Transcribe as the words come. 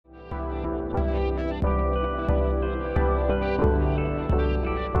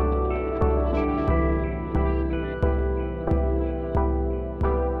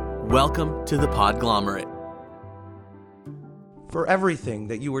Welcome to the Podglomerate. For everything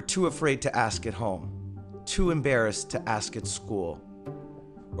that you were too afraid to ask at home, too embarrassed to ask at school,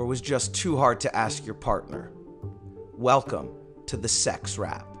 or was just too hard to ask your partner, welcome to the Sex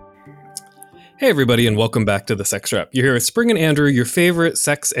Wrap. Hey everybody, and welcome back to the Sex Wrap. You're here with Spring and Andrew, your favorite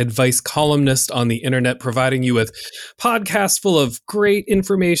sex advice columnist on the internet, providing you with podcasts full of great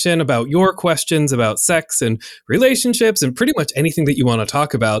information about your questions about sex and relationships and pretty much anything that you want to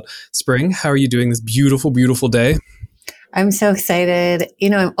talk about. Spring, how are you doing this beautiful, beautiful day? I'm so excited. We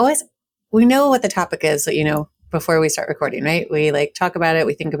know what the topic is, before we start recording, right? We talk about it,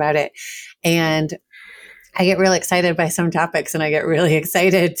 we think about it, and I get really excited by some topics and I get really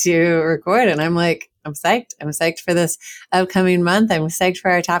excited to record. And I'm psyched. I'm psyched for this upcoming month. I'm psyched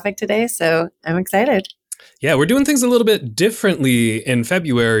for our topic today. So I'm excited. Yeah, we're doing things a little bit differently in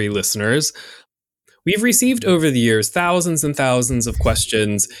February, listeners. We've received over the years thousands and thousands of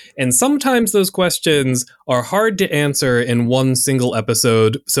questions, and sometimes those questions are hard to answer in one single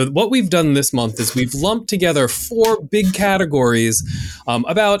episode. So what we've done this month is we've lumped together 4 big categories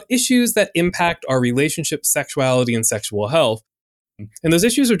about issues that impact our relationship, sexuality, and sexual health. And those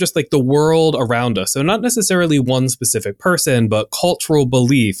issues are just like the world around us. So not necessarily one specific person, but cultural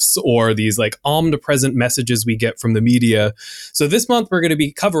beliefs or these omnipresent messages we get from the media. So this month, we're going to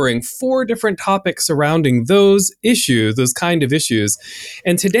be covering 4 different topics surrounding those issues, those kind of issues.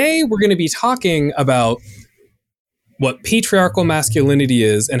 And today we're going to be talking about what patriarchal masculinity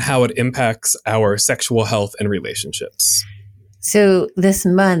is and how it impacts our sexual health and relationships. So this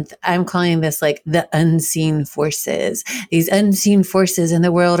month, I'm calling this the unseen forces, these unseen forces in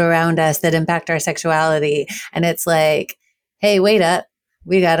the world around us that impact our sexuality. And it's hey, wait up.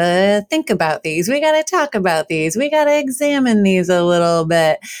 We got to think about these. We got to talk about these. We got to examine these a little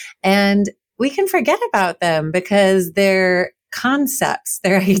bit. And we can forget about them because they're concepts,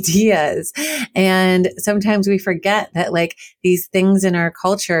 they're ideas. And sometimes we forget that these things in our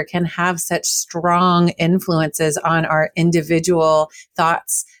culture can have such strong influences on our individual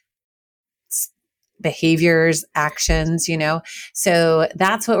thoughts, behaviors, actions, So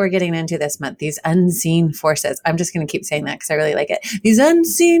that's what we're getting into this month, these unseen forces. I'm just going to keep saying that because I really like it. These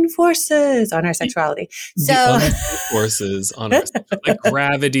unseen forces on our sexuality. So the unseen forces on our like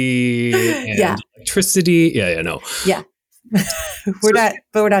gravity and electricity. Yeah. We're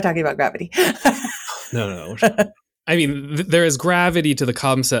not talking about gravity. No. I mean, there is gravity to the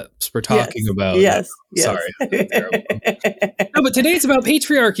concepts we're talking about. Yes. Sorry. Terrible. No, but today it's about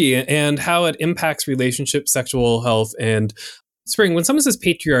patriarchy and how it impacts relationships, sexual health, and Spring. When someone says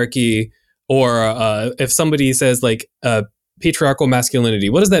patriarchy, or if somebody says patriarchal masculinity,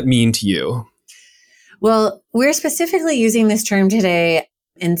 what does that mean to you? Well, we're specifically using this term today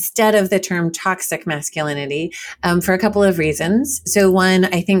instead of the term toxic masculinity for a couple of reasons. So one,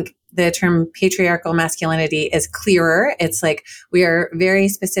 I think the term patriarchal masculinity is clearer. It's we are very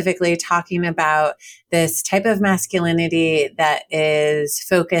specifically talking about this type of masculinity that is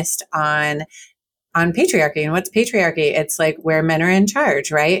focused on patriarchy. And what's patriarchy? It's where men are in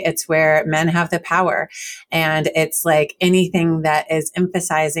charge, right? It's where men have the power. And it's anything that is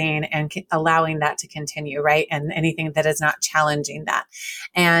emphasizing and allowing that to continue, right? And anything that is not challenging that.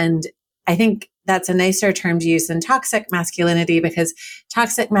 And I think that's a nicer term to use than toxic masculinity, because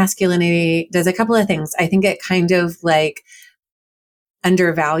toxic masculinity does a couple of things. I think it kind of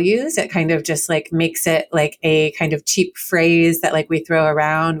undervalues. It kind of just makes it a kind of cheap phrase that we throw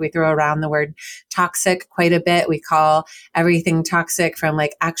around. We throw around the word toxic quite a bit. We call everything toxic, from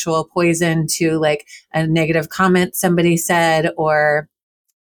actual poison to a negative comment somebody said, or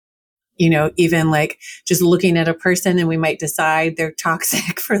even just looking at a person and we might decide they're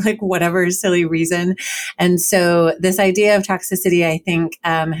toxic for whatever silly reason. And so this idea of toxicity, I think,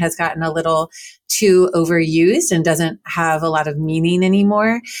 has gotten a little too overused and doesn't have a lot of meaning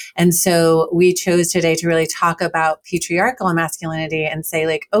anymore. And so we chose today to really talk about patriarchal masculinity and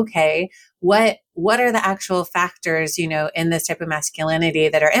say okay, what are the actual factors, in this type of masculinity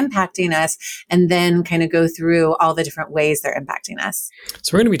that are impacting us, and then kind of go through all the different ways they're impacting us.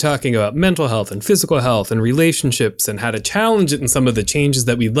 So we're going to be talking about mental health and physical health and relationships and how to challenge it and some of the changes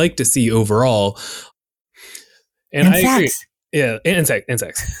that we'd like to see overall. And I agree. Yeah, and sex.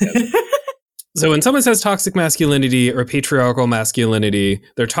 Yeah. So when someone says toxic masculinity or patriarchal masculinity,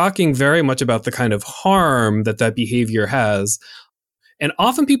 they're talking very much about the kind of harm that behavior has. And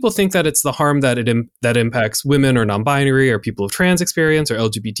often people think that it's the harm that that impacts women or non-binary or people of trans experience or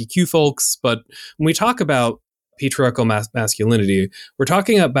LGBTQ folks. But when we talk about patriarchal masculinity, we're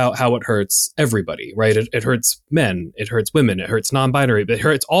talking about how it hurts everybody, right? It hurts men, it hurts women, it hurts non-binary, but it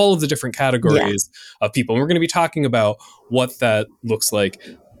hurts all of the different categories of people. And we're going to be talking about what that looks like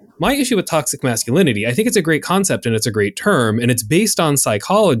My issue with toxic masculinity, I think it's a great concept and it's a great term, and it's based on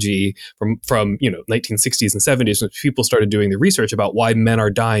psychology from 1960s and 70s, when people started doing the research about why men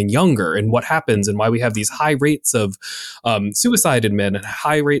are dying younger and what happens and why we have these high rates of suicide in men and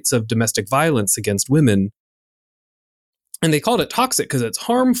high rates of domestic violence against women. And they called it toxic because it's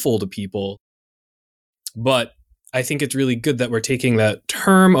harmful to people. But I think it's really good that we're taking that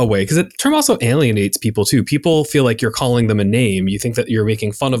term away, because the term also alienates people too. People feel like you're calling them a name. You think that you're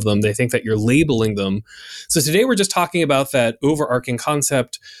making fun of them. They think that you're labeling them. So today we're just talking about that overarching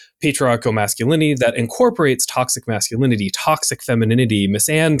concept, patriarchal masculinity, that incorporates toxic masculinity, toxic femininity,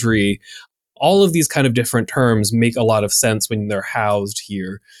 misandry. All of these kind of different terms make a lot of sense when they're housed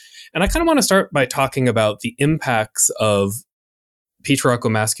here. And I kind of want to start by talking about the impacts of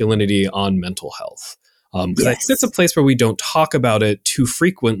patriarchal masculinity on mental health. Because I think it's a place where we don't talk about it too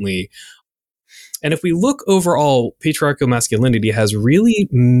frequently. And if we look overall, patriarchal masculinity has really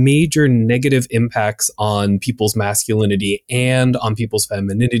major negative impacts on people's masculinity and on people's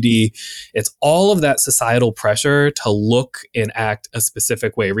femininity. It's all of that societal pressure to look and act a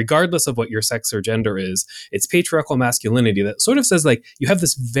specific way, regardless of what your sex or gender is. It's patriarchal masculinity that sort of says, like, you have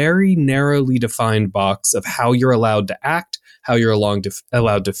this very narrowly defined box of how you're allowed to act, how you're allowed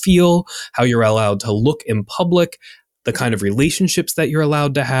to feel, how you're allowed to look in public, the kind of relationships that you're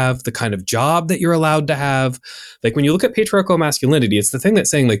allowed to have, the kind of job that you're allowed to have. Like, when you look at patriarchal masculinity, it's the thing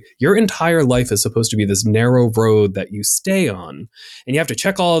that's saying, like, your entire life is supposed to be this narrow road that you stay on. And you have to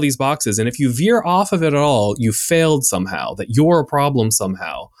check all of these boxes. And if you veer off of it at all, you failed somehow, that you're a problem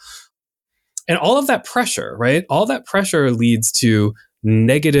somehow. And all of that pressure, right? All that pressure leads to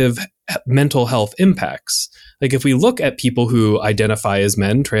negative mental health impacts. Like, if we look at people who identify as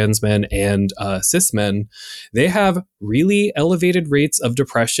men, trans men, and cis men, they have really elevated rates of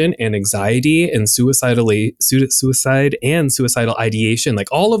depression and anxiety and suicide and suicidal ideation.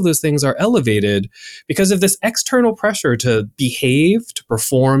 Like, all of those things are elevated because of this external pressure to behave, to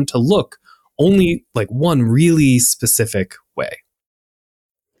perform, to look only like one really specific way.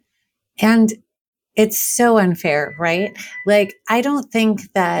 And it's so unfair, right? Like, I don't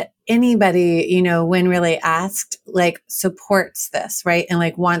think that anybody, when really asked, like, supports this, right? And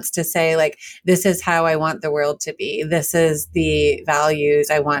like wants to say, like, this is how I want the world to be. This is the values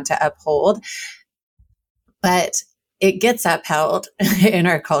I want to uphold. But it gets upheld in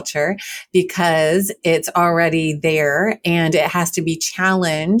our culture because it's already there and it has to be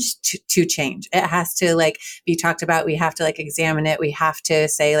challenged to change. It has to like be talked about. We have to like examine it. We have to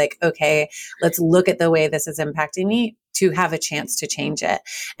say like, okay, let's look at the way this is impacting me to have a chance to change it.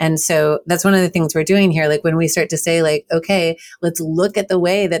 And so that's one of the things we're doing here. Like, when we start to say like, okay, let's look at the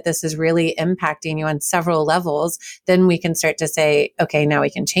way that this is really impacting you on several levels, then we can start to say, okay, now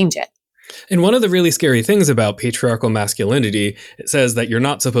we can change it. And one of the really scary things about patriarchal masculinity, it says that you're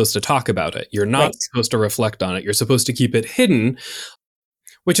not supposed to talk about it. You're not supposed to reflect on it. You're supposed to keep it hidden,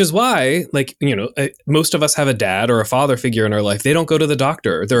 which is why, like, most of us have a dad or a father figure in our life. They don't go to the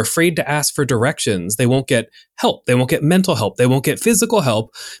doctor. They're afraid to ask for directions. They won't get help. They won't get mental help. They won't get physical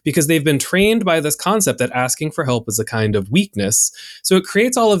help because they've been trained by this concept that asking for help is a kind of weakness. So it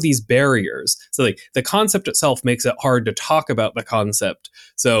creates all of these barriers. So like the concept itself makes it hard to talk about the concept.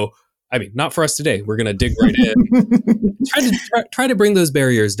 So I mean, not for us today. We're going to dig right in. Try to bring those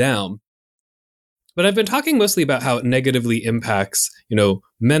barriers down. But I've been talking mostly about how it negatively impacts,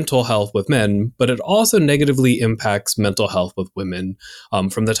 mental health with men, but it also negatively impacts mental health with women.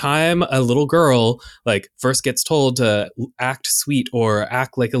 From the time a little girl first gets told to act sweet or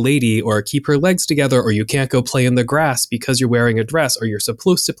act like a lady or keep her legs together, or you can't go play in the grass because you're wearing a dress, or you're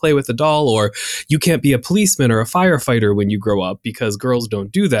supposed to play with a doll, or you can't be a policeman or a firefighter when you grow up because girls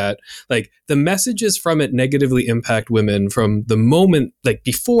don't do that. Like, the messages from it negatively impact women from the moment,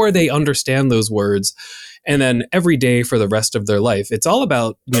 before they understand those words. And then every day for the rest of their life. It's all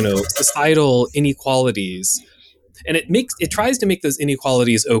about, societal inequalities. And it tries to make those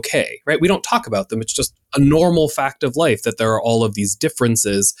inequalities okay, right? We don't talk about them. It's just a normal fact of life that there are all of these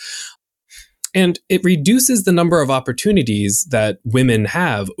differences. And it reduces the number of opportunities that women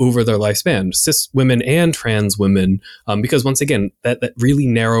have over their lifespan, cis women and trans women, because once again, that really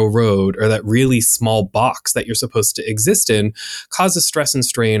narrow road or that really small box that you're supposed to exist in causes stress and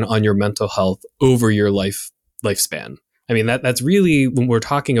strain on your mental health over your lifespan. I mean, that's really, when we're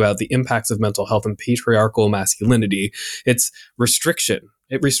talking about the impacts of mental health and patriarchal masculinity, it's restriction.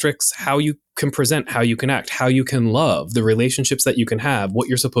 It restricts how you can present, how you can act, how you can love, the relationships that you can have, what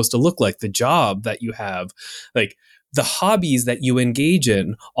you're supposed to look like, the job that you have. Like, the hobbies that you engage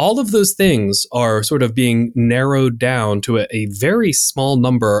in, all of those things are sort of being narrowed down to a very small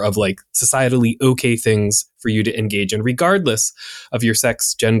number of like societally okay things for you to engage in, regardless of your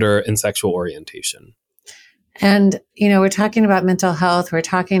sex, gender, and sexual orientation. And, we're talking about mental health. We're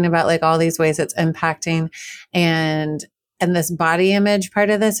talking about like all these ways it's impacting, and this body image part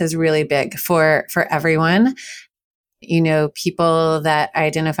of this is really big for everyone. People that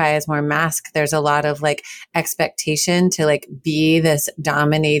identify as more masc, there's a lot of like expectation to like be this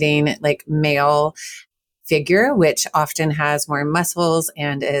dominating like male figure, which often has more muscles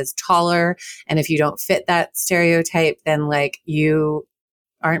and is taller. And if you don't fit that stereotype, then like you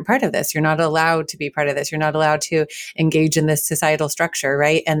aren't part of this. You're not allowed to be part of this. You're not allowed to engage in this societal structure,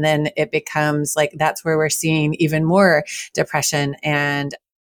 right? And then it becomes like, that's where we're seeing even more depression and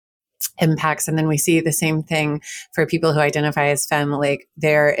impacts. And then we see the same thing for people who identify as femme. Like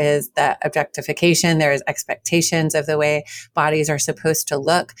there is that objectification, there is expectations of the way bodies are supposed to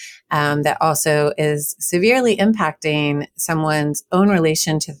look, that also is severely impacting someone's own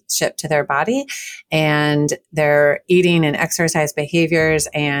relationship to their body and their eating and exercise behaviors,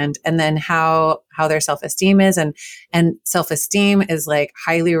 and then how their self-esteem is. And self-esteem is like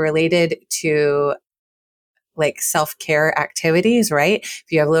highly related to like self-care activities, right? If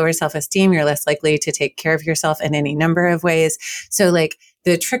you have lower self-esteem, you're less likely to take care of yourself in any number of ways. So like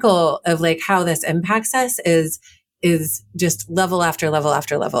the trickle of like how this impacts us is just level after level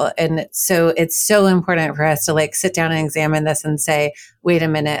after level. And so it's so important for us to like sit down and examine this and say, wait a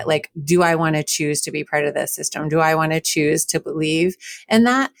minute, like, do I want to choose to be part of this system? Do I want to choose to believe in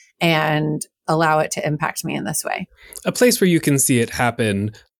that and allow it to impact me in this way? A place where you can see it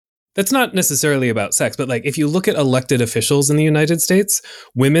happen that's not necessarily about sex, but like if you look at elected officials in the United States,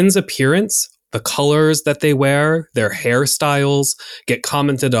 women's appearance, the colors that they wear, their hairstyles get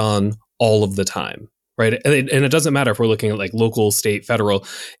commented on all of the time, right? And it doesn't matter if we're looking at like local, state, federal.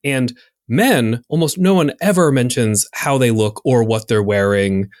 And men, almost no one ever mentions how they look or what they're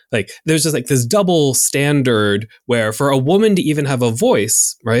wearing. Like there's just like this double standard where for a woman to even have a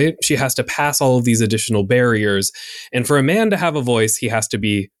voice, right, she has to pass all of these additional barriers. And for a man to have a voice, he has to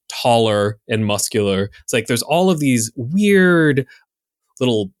be taller and muscular. It's like there's all of these weird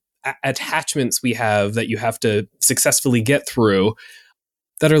little attachments we have that you have to successfully get through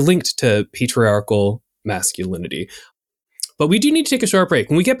that are linked to patriarchal masculinity. But we do need to take a short break.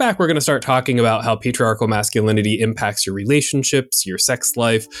 When we get back, we're going to start talking about how patriarchal masculinity impacts your relationships, your sex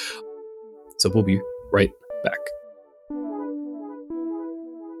life. So we'll be right back.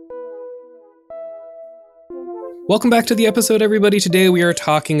 Welcome back to the episode, everybody. Today we are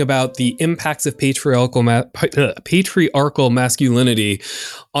talking about the impacts of patriarchal masculinity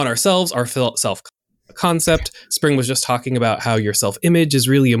on ourselves, our self-concept. Spring was just talking about how your self-image is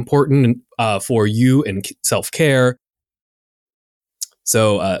really important for you and self-care.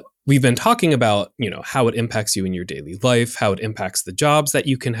 So we've been talking about, how it impacts you in your daily life, how it impacts the jobs that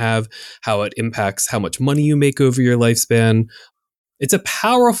you can have, how it impacts how much money you make over your lifespan. It's a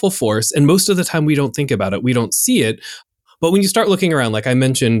powerful force, and most of the time we don't think about it. We don't see it. But when you start looking around, like I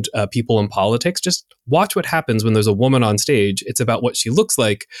mentioned, people in politics, just watch what happens when there's a woman on stage. It's about what she looks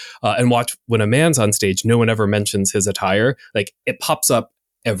like. And watch when a man's on stage, no one ever mentions his attire. Like it pops up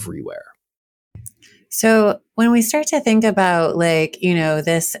everywhere. So when we start to think about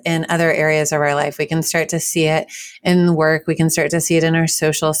this in other areas of our life, we can start to see it in work. We can start to see it in our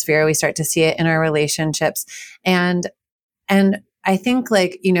social sphere. We start to see it in our relationships. And I think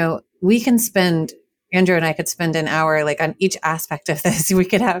we can spend, Andrew and I could spend an hour on each aspect of this. We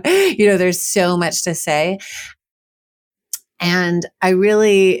could have, there's so much to say. And I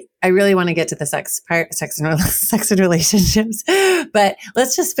really want to get to the sex part, sex and relationships, but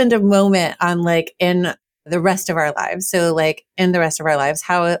let's just spend a moment on in the rest of our lives. So in the rest of our lives,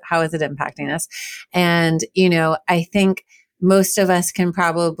 how is it impacting us? And, I think most of us can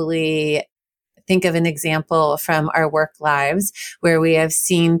probably think of an example from our work lives where we have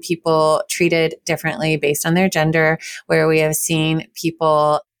seen people treated differently based on their gender, where we have seen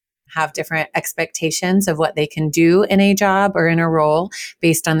people have different expectations of what they can do in a job or in a role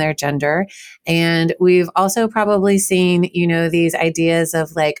based on their gender. And we've also probably seen, these ideas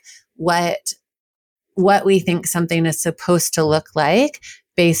of what we think something is supposed to look like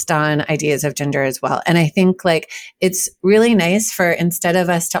based on ideas of gender as well. And I think it's really nice for, instead of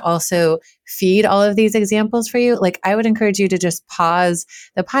us to also feed all of these examples for you, I would encourage you to just pause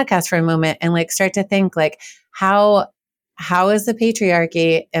the podcast for a moment and start to think how is the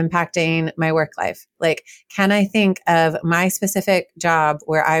patriarchy impacting my work life? Can I think of my specific job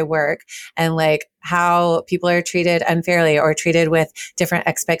where I work and how people are treated unfairly or treated with different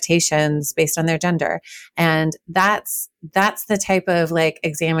expectations based on their gender. And that's the type of like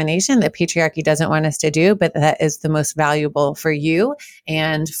examination that patriarchy doesn't want us to do, but that is the most valuable for you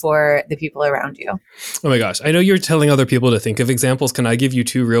and for the people around you. Oh my gosh. I know you're telling other people to think of examples. Can I give you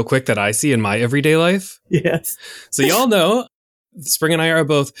two real quick that I see in my everyday life? Yes. So y'all know Spring and I are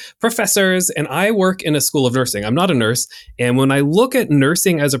both professors, and I work in a school of nursing. I'm not a nurse. And when I look at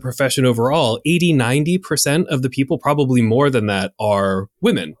nursing as a profession overall, 80-90% of the people, probably more than that, are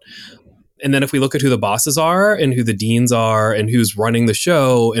women. And then if we look at who the bosses are and who the deans are and who's running the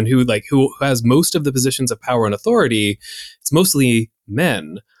show and who has most of the positions of power and authority, it's mostly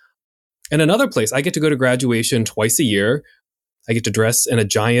men. And another place, I get to go to graduation twice a year. I get to dress in a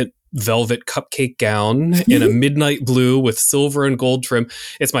giant velvet cupcake gown in a midnight blue with silver and gold trim.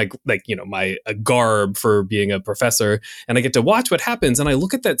 It's my garb for being a professor. And I get to watch what happens. And I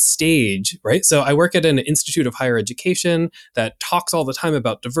look at that stage, right? So I work at an institute of higher education that talks all the time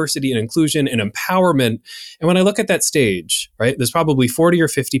about diversity and inclusion and empowerment. And when I look at that stage, right, there's probably 40 or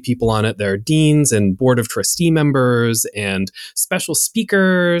 50 people on it. There are deans and board of trustee members and special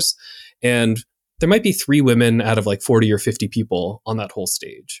speakers, and there might be 3 women out of like 40 or 50 people on that whole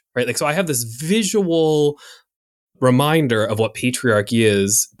stage, right? Like, so I have this visual reminder of what patriarchy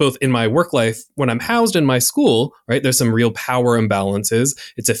is, both in my work life, when I'm housed in my school, right? There's some real power imbalances.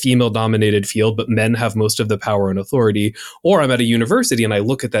 It's a female-dominated field, but men have most of the power and authority. Or I'm at a university and I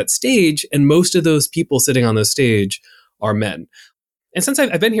look at that stage, and most of those people sitting on the stage are men. And since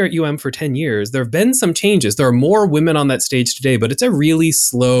I've been here at UM for 10 years, there have been some changes. There are more women on that stage today, but it's a really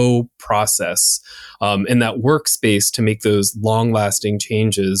slow process in that workspace to make those long-lasting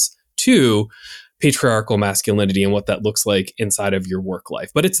changes to patriarchal masculinity and what that looks like inside of your work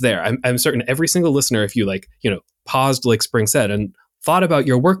life. But it's there. I'm certain every single listener, if you paused, like Spring said, and thought about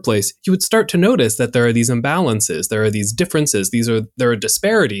your workplace, you would start to notice that there are these imbalances, there are these differences, there are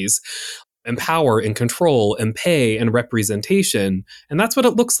disparities and power and control and pay and representation. And that's what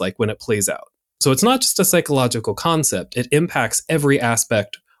it looks like when it plays out. So it's not just a psychological concept. It impacts every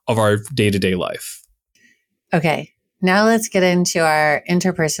aspect of our day-to-day life. Okay. Now let's get into our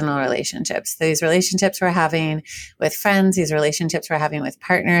interpersonal relationships. These relationships we're having with friends, these relationships we're having with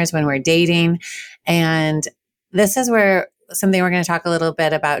partners when we're dating. And this is where something we're going to talk a little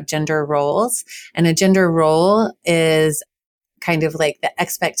bit about gender roles. And a gender role is kind of like the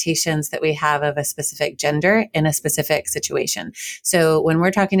expectations that we have of a specific gender in a specific situation. So when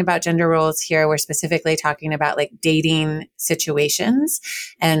we're talking about gender roles here, we're specifically talking about like dating situations.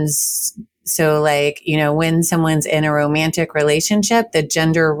 And so like, when someone's in a romantic relationship, the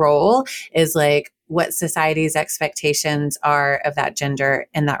gender role is like what society's expectations are of that gender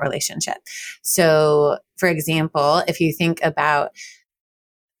in that relationship. So for example, if you think about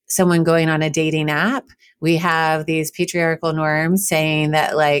someone going on a dating app, we have these patriarchal norms saying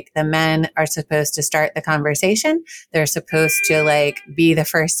that like the men are supposed to start the conversation. They're supposed to like be the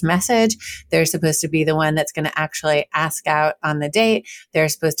first message. They're supposed to be the one that's going to actually ask out on the date. They're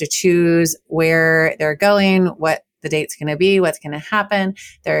supposed to choose where they're going, what the date's going to be, what's going to happen.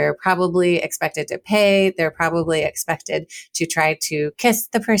 They're probably expected to pay. They're probably expected to try to kiss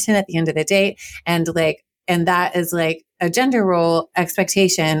the person at the end of the date. And that is like a gender role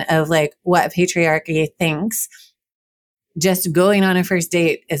expectation of like what patriarchy thinks just going on a first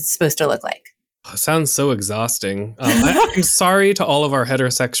date is supposed to look like. Sounds so exhausting. I'm sorry to all of our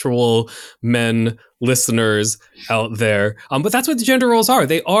heterosexual men listeners out there. But that's what the gender roles are.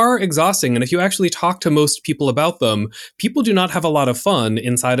 They are exhausting. And if you actually talk to most people about them, people do not have a lot of fun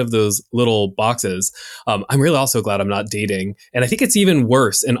inside of those little boxes. I'm really also glad I'm not dating. And I think it's even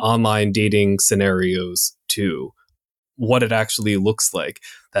worse in online dating scenarios too, what it actually looks like,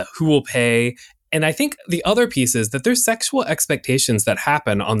 that who will pay. And I think the other piece is that there's sexual expectations that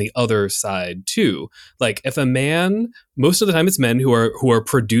happen on the other side too. Like if a man, most of the time it's men who are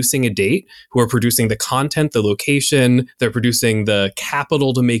producing a date, who are producing the content, the location, they're producing the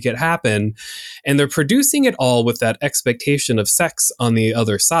capital to make it happen. And they're producing it all with that expectation of sex on the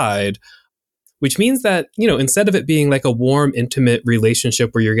other side, which means that, instead of it being like a warm, intimate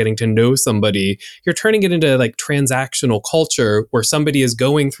relationship where you're getting to know somebody, you're turning it into like transactional culture where somebody is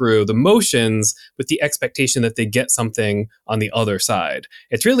going through the motions with the expectation that they get something on the other side.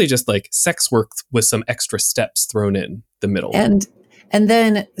 It's really just like sex work with some extra steps thrown in the middle. And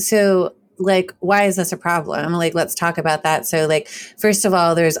then, so like, why is this a problem? Like, let's talk about that. So like, first of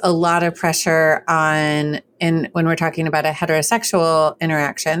all, there's a lot of pressure when we're talking about a heterosexual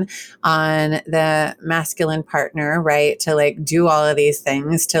interaction on the masculine partner, right? To like do all of these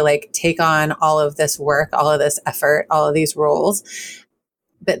things, to like take on all of this work, all of this effort, all of these roles.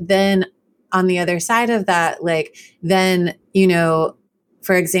 But then on the other side of that, like, then,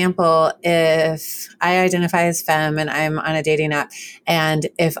 for example, if I identify as femme and I'm on a dating app, and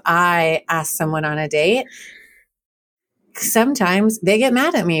if I ask someone on a date, sometimes they get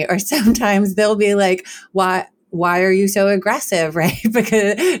mad at me, or sometimes they'll be like, why are you so aggressive? Right.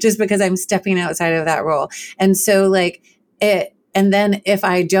 because I'm stepping outside of that role. And so like and then if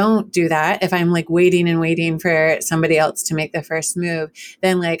I don't do that, if I'm like waiting and waiting for somebody else to make the first move,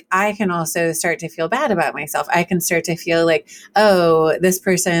 then like I can also start to feel bad about myself. I can start to feel like, oh, this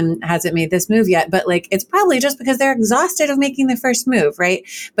person hasn't made this move yet, but like, it's probably just because they're exhausted of making the first move. Right.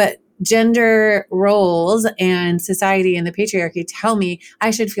 But gender roles and society and the patriarchy tell me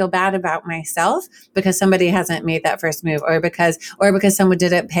I should feel bad about myself because somebody hasn't made that first move, or because someone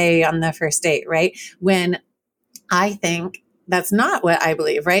didn't pay on the first date. Right. When I think that's not what I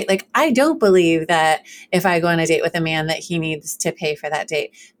believe, right? Like, I don't believe that if I go on a date with a man that he needs to pay for that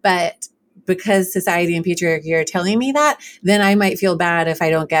date. But because society and patriarchy are telling me that, then I might feel bad if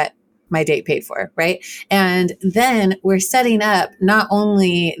I don't get my date paid for, right? And then we're setting up not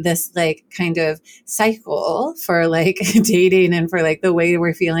only this like kind of cycle for like dating and for like the way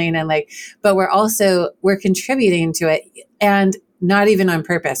we're feeling, and like, but we're contributing to it, and not even on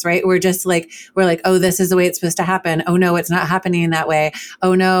purpose, right? We're like, oh, this is the way it's supposed to happen. Oh no, it's not happening that way.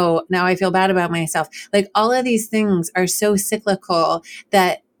 Oh no, now I feel bad about myself. Like, all of these things are so cyclical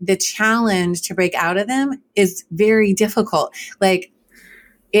that the challenge to break out of them is very difficult. Like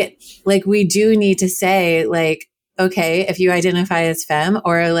we do need to say like, okay, if you identify as femme,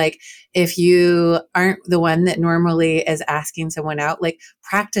 or like if you aren't the one that normally is asking someone out, like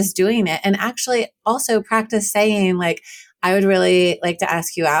practice doing it, and actually also practice saying like, I would really like to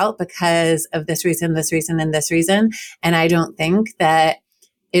ask you out because of this reason, and this reason. And I don't think that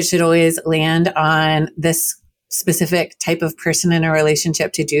it should always land on this specific type of person in a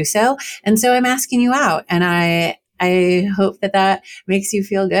relationship to do so. And so I'm asking you out, and I hope that makes you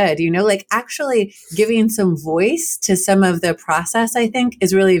feel good. Like actually giving some voice to some of the process, I think,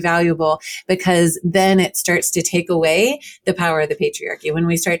 is really valuable, because then it starts to take away the power of the patriarchy. When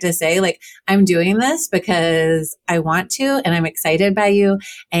we start to say like, I'm doing this because I want to, and I'm excited by you,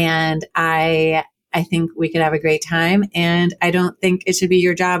 and I think we could have a great time, and I don't think it should be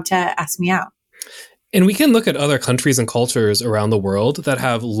your job to ask me out. And we can look at other countries and cultures around the world that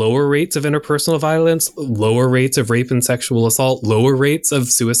have lower rates of interpersonal violence, lower rates of rape and sexual assault, lower rates of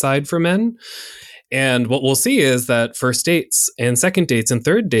suicide for men. And what we'll see is that first dates and second dates and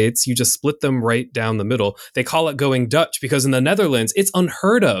third dates, you just split them right down the middle. They call it going Dutch because in the Netherlands, it's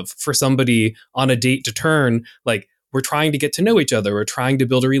unheard of for somebody on a date to turn like, we're trying to get to know each other. We're trying to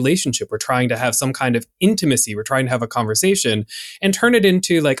build a relationship. We're trying to have some kind of intimacy. We're trying to have a conversation, and turn it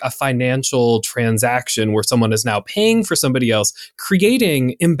into like a financial transaction where someone is now paying for somebody else,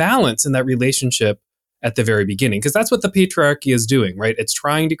 creating imbalance in that relationship at the very beginning. Because that's what the patriarchy is doing, right? It's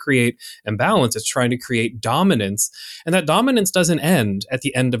trying to create imbalance. It's trying to create dominance. And that dominance doesn't end at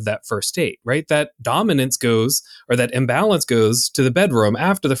the end of that first date, right? That dominance goes, or that imbalance goes to the bedroom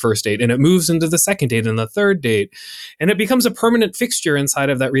after the first date, and it moves into the second date and the third date. And it becomes a permanent fixture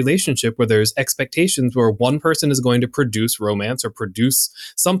inside of that relationship where there's expectations where one person is going to produce romance or produce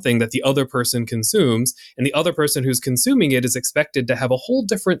something that the other person consumes. And the other person who's consuming it is expected to have a whole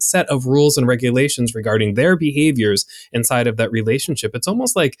different set of rules and regulations regarding their behaviors inside of that relationship. It's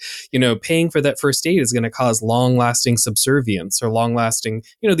almost like, paying for that first date is going to cause long-lasting subservience, or long-lasting,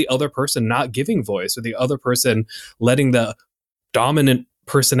 the other person not giving voice, or the other person letting the dominant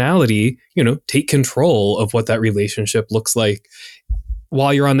personality, take control of what that relationship looks like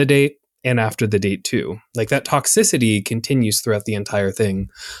while you're on the date and after the date too. Like that toxicity continues throughout the entire thing.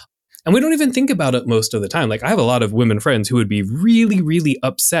 And we don't even think about it most of the time. Like I have a lot of women friends who would be really, really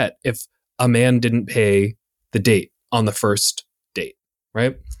upset if a man didn't pay the date on the first date,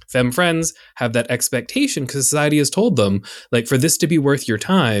 right? Femme friends have that expectation because society has told them, like, for this to be worth your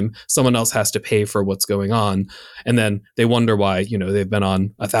time, someone else has to pay for what's going on. And then they wonder why, they've been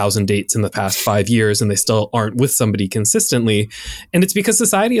on 1,000 dates in the past 5 years and they still aren't with somebody consistently. And it's because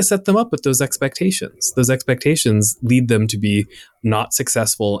society has set them up with those expectations. Those expectations lead them to be not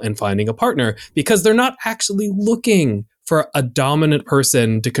successful in finding a partner because they're not actually looking for a dominant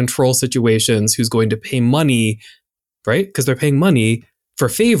person to control situations who's going to pay money, right? Because they're paying money for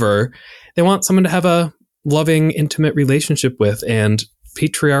favor. They want someone to have a loving, intimate relationship with, and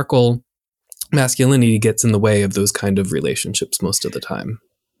patriarchal masculinity gets in the way of those kind of relationships most of the time.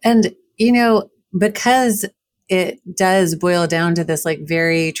 And, because it does boil down to this like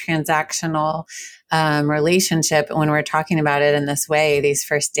very transactional relationship when we're talking about it in this way, these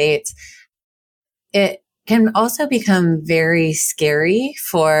first dates, can also become very scary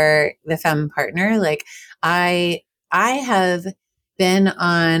for the femme partner. Like I have been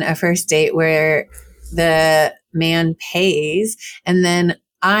on a first date where the man pays, and then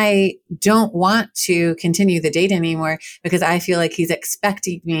I don't want to continue the date anymore because I feel like he's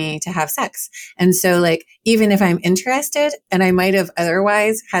expecting me to have sex. And so like, even if I'm interested and I might have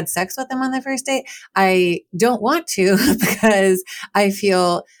otherwise had sex with him on the first date, I don't want to because I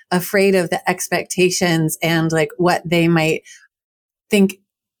feel afraid of the expectations and like what they might think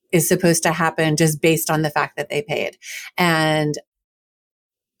is supposed to happen just based on the fact that they paid. And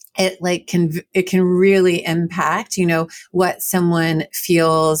it can really impact, what someone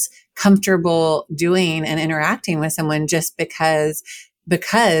feels comfortable doing and interacting with someone just because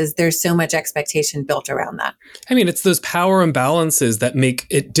there's so much expectation built around that. I mean, it's those power imbalances that make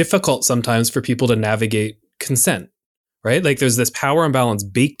it difficult sometimes for people to navigate consent, right? Like there's this power imbalance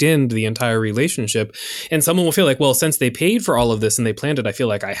baked into the entire relationship, and someone will feel like, well, since they paid for all of this and they planned it, I feel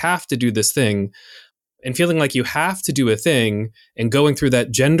like I have to do this thing. And feeling like you have to do a thing and going through that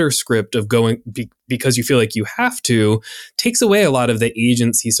gender script of going because you feel like you have to takes away a lot of the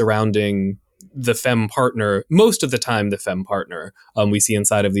agency surrounding the femme partner, most of the time the femme partner we see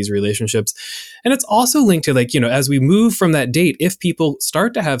inside of these relationships. And it's also linked to like, as we move from that date, if people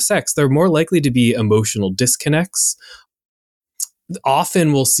start to have sex, they're more likely to be emotional disconnects.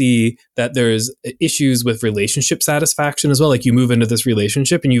 Often we'll see that there's issues with relationship satisfaction as well. Like you move into this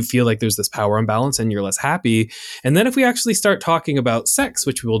relationship and you feel like there's this power imbalance and you're less happy. And then if we actually start talking about sex,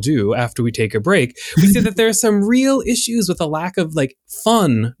 which we'll do after we take a break, we see that there's some real issues with a lack of like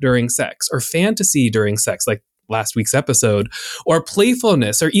fun during sex or fantasy during sex, like last week's episode, or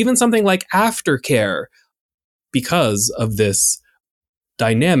playfulness, or even something like aftercare because of this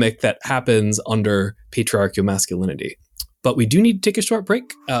dynamic that happens under patriarchal masculinity. But we do need to take a short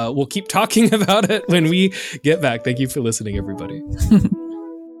break. We'll keep talking about it when we get back. Thank you for listening, everybody.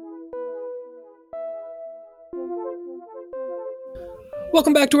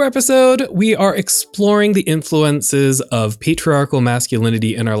 Welcome back to our episode. We are exploring the influences of patriarchal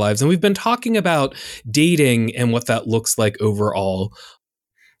masculinity in our lives. And we've been talking about dating and what that looks like overall.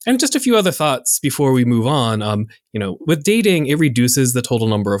 And just a few other thoughts before we move on. With dating, it reduces the total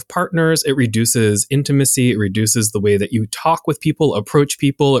number of partners. It reduces intimacy. It reduces the way that you talk with people, approach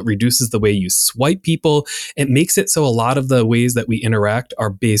people. It reduces the way you swipe people. It makes it so a lot of the ways that we interact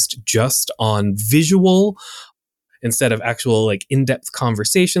are based just on visual instead of actual like in-depth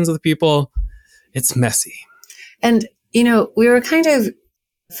conversations with people. It's messy. And, we were kind of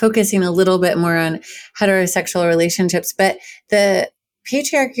focusing a little bit more on heterosexual relationships, but the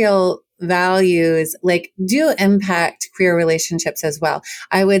patriarchal values like do impact queer relationships as well.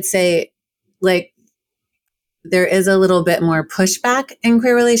 I would say like there is a little bit more pushback in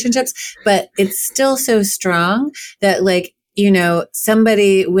queer relationships, but it's still so strong that like,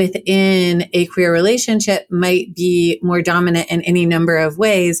 somebody within a queer relationship might be more dominant in any number of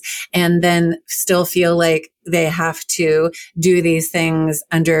ways and then still feel like they have to do these things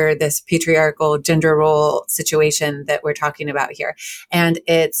under this patriarchal gender role situation that we're talking about here. And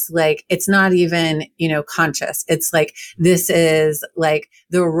it's like, it's not even, conscious. It's like, this is like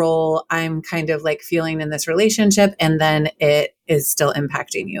the role I'm kind of like feeling in this relationship. And then it is still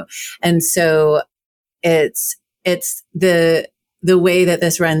impacting you. And so it's the way that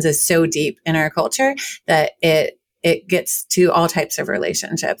this runs is so deep in our culture that it gets to all types of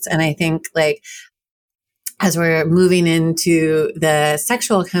relationships. And I think like, as we're moving into the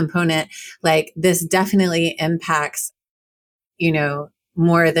sexual component, like this definitely impacts,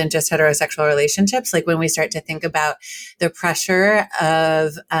 more than just heterosexual relationships. Like when we start to think about the pressure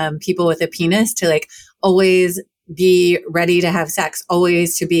of people with a penis to like always be ready to have sex,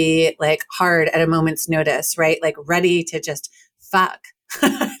 always to be like hard at a moment's notice, right? Like ready to just fuck.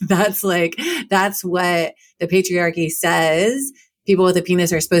 That's what the patriarchy says people with a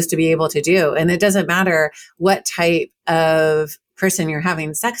penis are supposed to be able to do. And it doesn't matter what type of person you're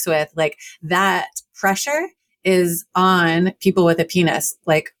having sex with, like that pressure is on people with a penis,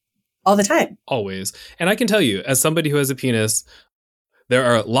 like all the time. Always. And I can tell you, as somebody who has a penis, there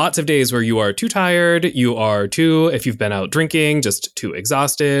are lots of days where you are too tired, if you've been out drinking, just too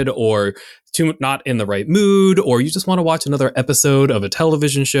exhausted, or too not in the right mood, or you just want to watch another episode of a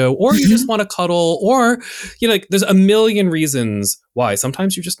television show, or you just want to cuddle, or, there's a million reasons why.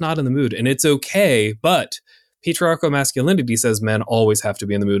 Sometimes you're just not in the mood, and it's okay, but patriarchal masculinity says men always have to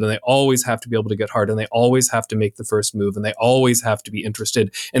be in the mood, and they always have to be able to get hard, and they always have to make the first move, and they always have to be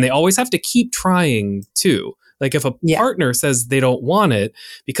interested, and they always have to keep trying too. Like if a Yeah. partner says they don't want it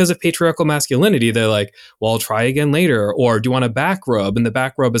because of patriarchal masculinity, they're like, well, I'll try again later. Or do you want a back rub? And the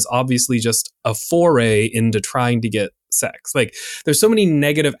back rub is obviously just a foray into trying to get sex. Like there's so many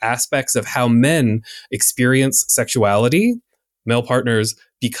negative aspects of how men experience sexuality, male partners,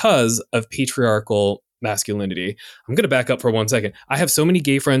 because of patriarchal masculinity. I'm going to back up for 1 second. I have so many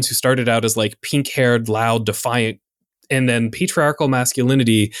gay friends who started out as like pink-haired, loud, defiant, and then patriarchal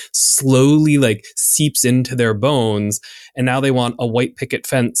masculinity slowly like seeps into their bones. And now they want a white picket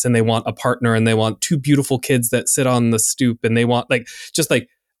fence, and they want a partner, and they want two beautiful kids that sit on the stoop, and they want like just like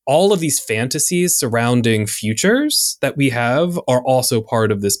all of these fantasies surrounding futures that we have are also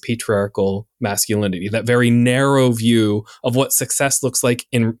part of this patriarchal masculinity, that very narrow view of what success looks like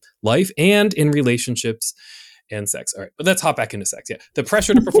in life and in relationships and sex. All right, but let's hop back into sex. Yeah. The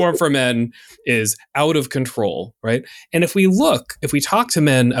pressure to perform for men is out of control, right? And if we talk to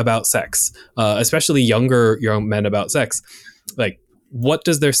men about sex, especially younger young men about sex, like, what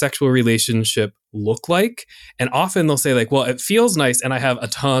does their sexual relationship look like? And often they'll say like, well, it feels nice and I have a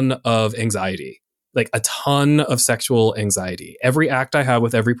ton of anxiety, like a ton of sexual anxiety. Every act I have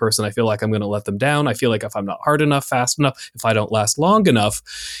with every person, I feel like I'm going to let them down. I feel like if I'm not hard enough, fast enough, if I don't last long enough,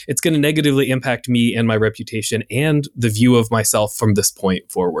 it's going to negatively impact me and my reputation and the view of myself from this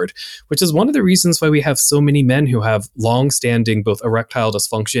point forward, which is one of the reasons why we have so many men who have long-standing both erectile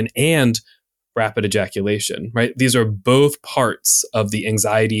dysfunction and rapid ejaculation, right? These are both parts of the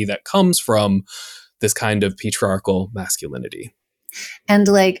anxiety that comes from this kind of patriarchal masculinity. And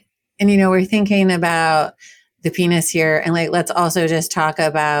like, and you know, we're thinking about the penis here, and like, let's also just talk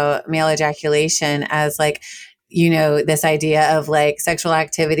about male ejaculation as like, you know, this idea of like sexual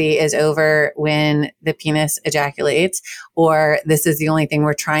activity is over when the penis ejaculates, or this is the only thing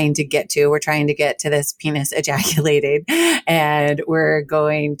we're trying to get to. We're trying to get to this penis ejaculating, and we're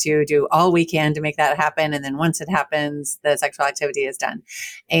going to do all we can to make that happen. And then once it happens, the sexual activity is done.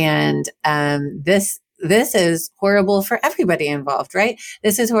 And this is horrible for everybody involved, right?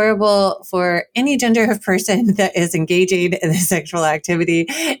 This is horrible for any gender of person that is engaging in the sexual activity.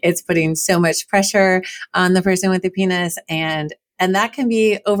 It's putting so much pressure on the person with the penis, and that can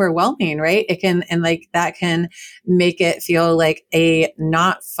be overwhelming, right? It can, and like that can make it feel like a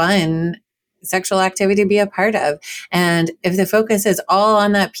not fun sexual activity to be a part of. And if the focus is all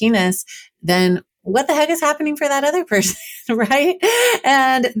on that penis, then what the heck is happening for that other person, right?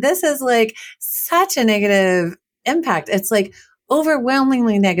 And this is like such a negative impact. It's like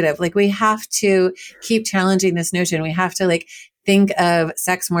overwhelmingly negative. Like we have to keep challenging this notion. We have to like think of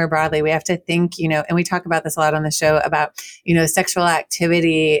sex more broadly. We have to think, you know, and we talk about this a lot on the show about, you know, sexual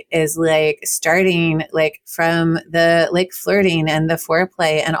activity is like starting like from the like flirting and the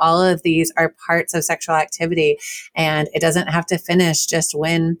foreplay, and all of these are parts of sexual activity. And it doesn't have to finish just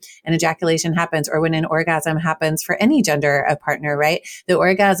when an ejaculation happens or when an orgasm happens for any gender of partner, right? The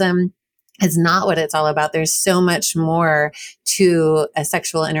orgasm is not what it's all about. There's so much more to a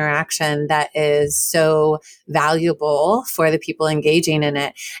sexual interaction that is so valuable for the people engaging in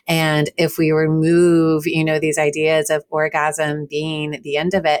it. And if we remove, you know, these ideas of orgasm being the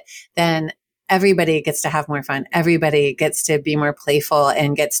end of it, then everybody gets to have more fun. Everybody gets to be more playful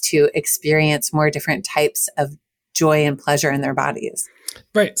and gets to experience more different types of joy and pleasure in their bodies.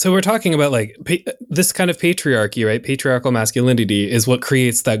 Right. So we're talking about like this kind of patriarchy, right? Patriarchal masculinity is what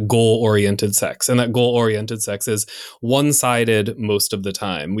creates that goal-oriented sex. And that goal-oriented sex is one-sided most of the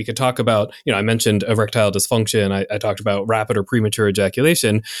time. We could talk about, you know, I mentioned erectile dysfunction. I talked about rapid or premature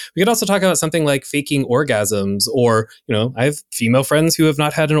ejaculation. We could also talk about something like faking orgasms, or, you know, I have female friends who have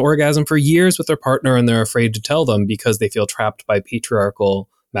not had an orgasm for years with their partner, and they're afraid to tell them because they feel trapped by patriarchal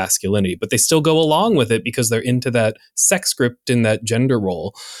masculinity, but they still go along with it because they're into that sex script and that gender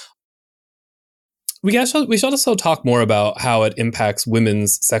role. We should also talk more about how it impacts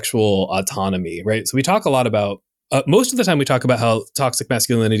women's sexual autonomy, right? So we talk a lot about, most of the time we talk about how toxic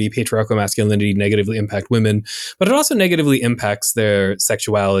masculinity, patriarchal masculinity negatively impact women, but it also negatively impacts their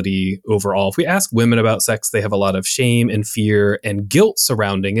sexuality overall. If we ask women about sex, they have a lot of shame and fear and guilt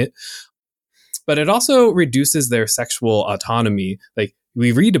surrounding it, but it also reduces their sexual autonomy. Like,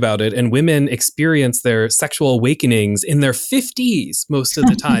 we read about it, and women experience their sexual awakenings in their 50s most of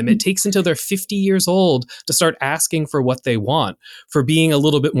the time. It takes until they're 50 years old to start asking for what they want, for being a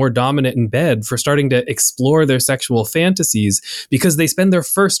little bit more dominant in bed, for starting to explore their sexual fantasies, because they spend their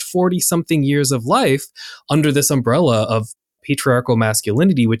first 40-something years of life under this umbrella of patriarchal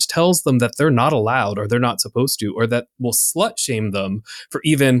masculinity, which tells them that they're not allowed, or they're not supposed to, or that will slut shame them for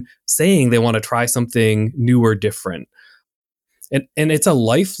even saying they want to try something new or different. And it's a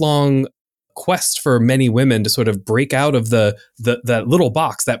lifelong quest for many women to sort of break out of that little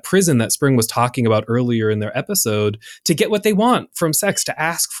box, that prison that Spring was talking about earlier in their episode, to get what they want from sex, to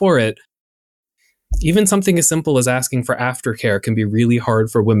ask for it. Even something as simple as asking for aftercare can be really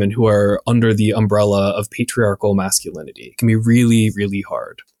hard for women who are under the umbrella of patriarchal masculinity. It can be really, really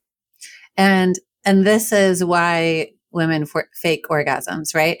hard. And this is why women fake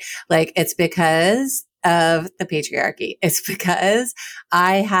orgasms, right? Like, it's because of the patriarchy. It's because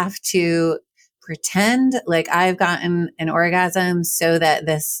I have to pretend like I've gotten an orgasm so that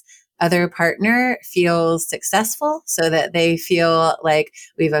this other partner feels successful, so that they feel like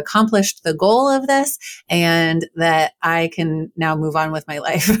we've accomplished the goal of this and that I can now move on with my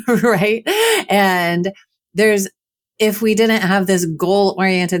life, right? And if we didn't have this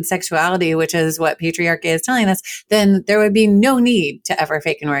goal-oriented sexuality, which is what patriarchy is telling us, then there would be no need to ever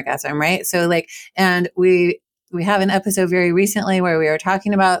fake an orgasm, right? So and we have an episode very recently where we were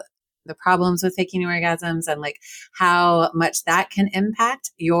talking about the problems with faking orgasms and how much that can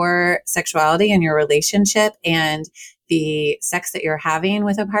impact your sexuality and your relationship and the sex that you're having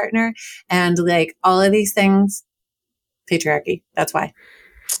with a partner. And all of these things, patriarchy, that's why.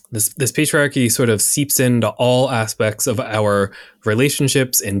 This patriarchy sort of seeps into all aspects of our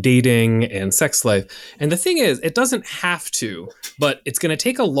relationships and dating and sex life. And the thing is, it doesn't have to, but it's going to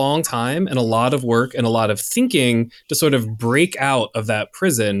take a long time and a lot of work and a lot of thinking to sort of break out of that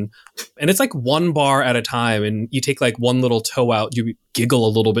prison. And it's one bar at a time. And you take one little toe out, you giggle a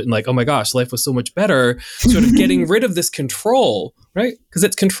little bit and oh my gosh, life was so much better. Sort of getting rid of this control, right? Because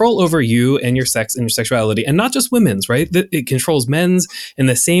it's control over you and your sex and your sexuality, and not just women's, right? It controls men's in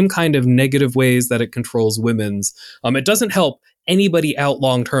the same kind of negative ways that it controls women's. It doesn't help anybody out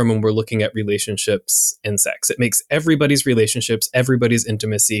long term when we're looking at relationships and sex. It makes everybody's relationships, everybody's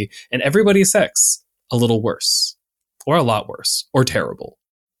intimacy, and everybody's sex a little worse, or a lot worse, or terrible.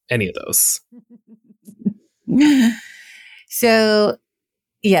 Any of those. So,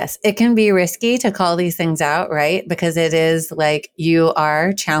 yes, it can be risky to call these things out, right? Because it is you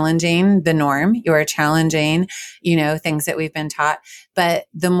are challenging the norm. You are challenging, things that we've been taught. But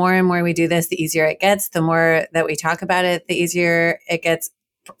the more and more we do this, the easier it gets. The more that we talk about it, the easier it gets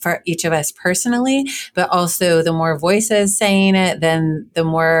for each of us personally, but also the more voices saying it, then the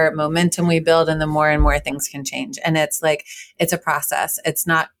more momentum we build and the more and more things can change. And it's it's a process.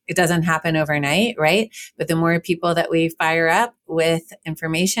 It doesn't happen overnight, right? But the more people that we fire up with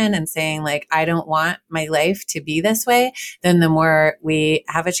information and saying I don't want my life to be this way, then the more we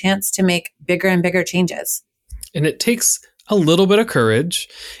have a chance to make bigger and bigger changes. And it takes a little bit of courage.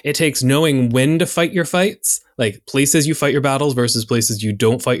 It takes knowing when to fight your fights, places you fight your battles versus places you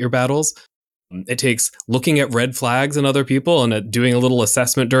don't fight your battles. It takes looking at red flags in other people and doing a little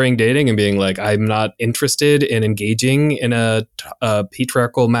assessment during dating and being I'm not interested in engaging in a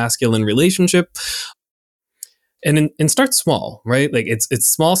patriarchal masculine relationship. And start small, right? It's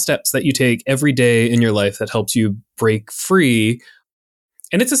small steps that you take every day in your life that helps you break free.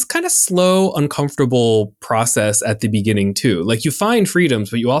 And it's this kind of slow, uncomfortable process at the beginning too. You find freedoms,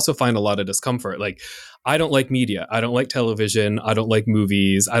 but you also find a lot of discomfort. I don't like media. I don't like television. I don't like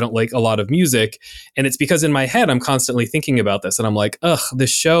movies. I don't like a lot of music. And it's because in my head, I'm constantly thinking about this. And I'm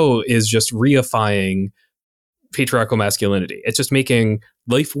this show is just reifying patriarchal masculinity. It's just making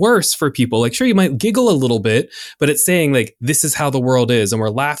life worse for people. Sure, you might giggle a little bit, but it's saying this is how the world is. And we're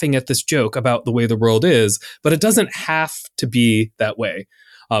laughing at this joke about the way the world is, but it doesn't have to be that way.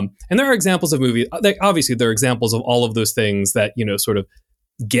 And there are examples of movies, obviously there are examples of all of those things that, sort of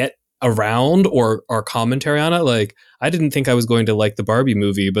get around or are commentary on it. I didn't think I was going to like the Barbie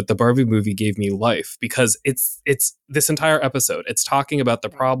movie, but the Barbie movie gave me life because it's this entire episode. It's talking about the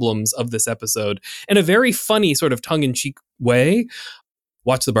problems of this episode in a very funny sort of tongue-in-cheek way.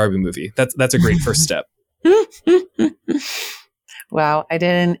 Watch the Barbie movie. That's a great first step. Wow. I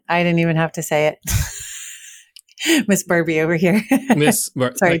didn't even have to say it. Miss Barbie over here.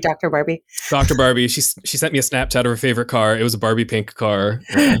 Sorry, Dr. Barbie. Dr. Barbie. She sent me a Snapchat of her favorite car. It was a Barbie pink car.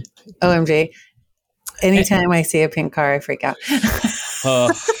 OMG. Anytime I see a pink car, I freak out.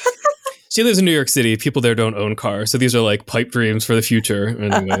 She lives in New York City. People there don't own cars. So these are pipe dreams for the future.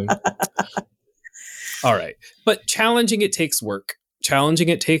 Anyway. All right. But challenging it takes work. Challenging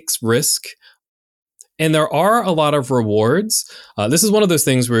it takes risk. And there are a lot of rewards. This is one of those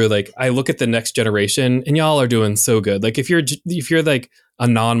things where I look at the next generation and y'all are doing so good. If you're a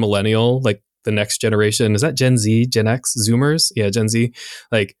non-millennial, the next generation, is that Gen Z, Gen X, Zoomers? Yeah, Gen Z.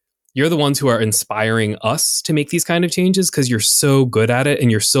 You're the ones who are inspiring us to make these kind of changes because you're so good at it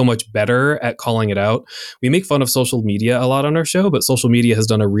and you're so much better at calling it out. We make fun of social media a lot on our show, but social media has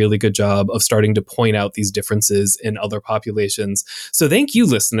done a really good job of starting to point out these differences in other populations. So thank you,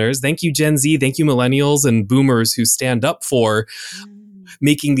 listeners. Thank you, Gen Z. Thank you, millennials and boomers who stand up for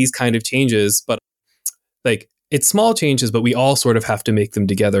making these kind of changes. But like, it's small changes, but we all sort of have to make them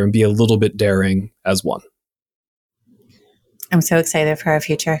together and be a little bit daring as one. I'm so excited for our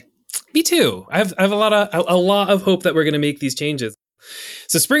future. Me too. I have a lot of hope that we're going to make these changes.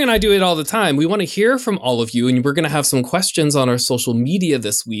 So Spring and I do it all the time. We want to hear from all of you, and we're going to have some questions on our social media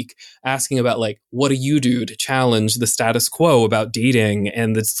this week asking about, like, what do you do to challenge the status quo about dating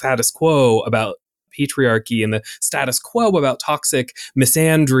and the status quo about patriarchy and the status quo about toxic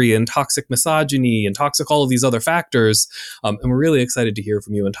misandry and toxic misogyny and toxic all of these other factors. And we're really excited to hear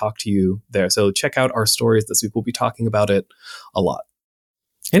from you and talk to you there. So check out our stories this week. We'll be talking about it a lot.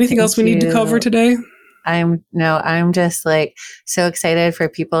 Anything else we need to cover today? I'm just like so excited for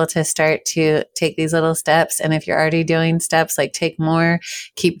people to start to take these little steps. And if you're already doing steps, like take more,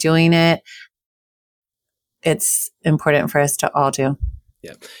 keep doing it. It's important for us to all do.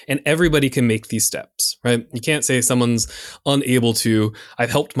 Yeah. And everybody can make these steps, right? You can't say someone's unable to.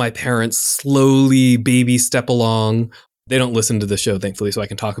 I've helped my parents slowly baby step along. They don't listen to the show, thankfully, so I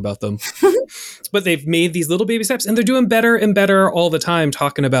can talk about them. But they've made these little baby steps and they're doing better and better all the time,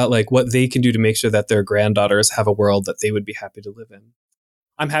 talking about like what they can do to make sure that their granddaughters have a world that they would be happy to live in.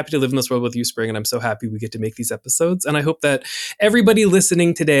 I'm happy to live in this world with you, Spring, and I'm so happy we get to make these episodes. And I hope that everybody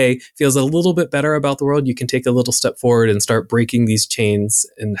listening today feels a little bit better about the world. You can take a little step forward and start breaking these chains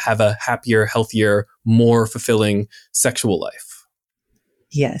and have a happier, healthier, more fulfilling sexual life.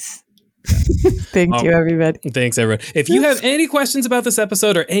 Yes. Thank you, everybody. Thanks, everyone. If you have any questions about this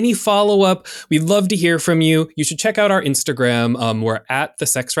episode or any follow-up, we'd love to hear from you. You should check out our Instagram. We're at The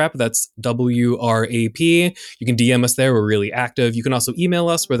Sex Wrap. That's WRAP. You can DM us there. We're really active. You can also email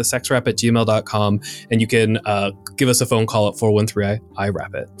us. We're thesexwrap@gmail.com. And you can give us a phone call at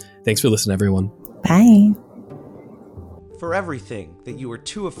 413-I-WRAP-IT. Thanks for listening, everyone. Bye. For everything that you were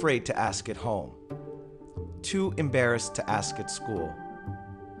too afraid to ask at home, too embarrassed to ask at school,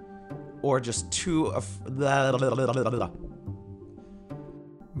 or just too...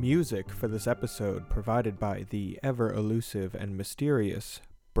 Music for this episode provided by the ever-elusive and mysterious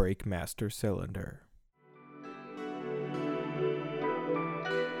Breakmaster Cylinder.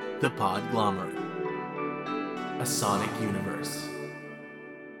 The Podglomerate. A sonic universe.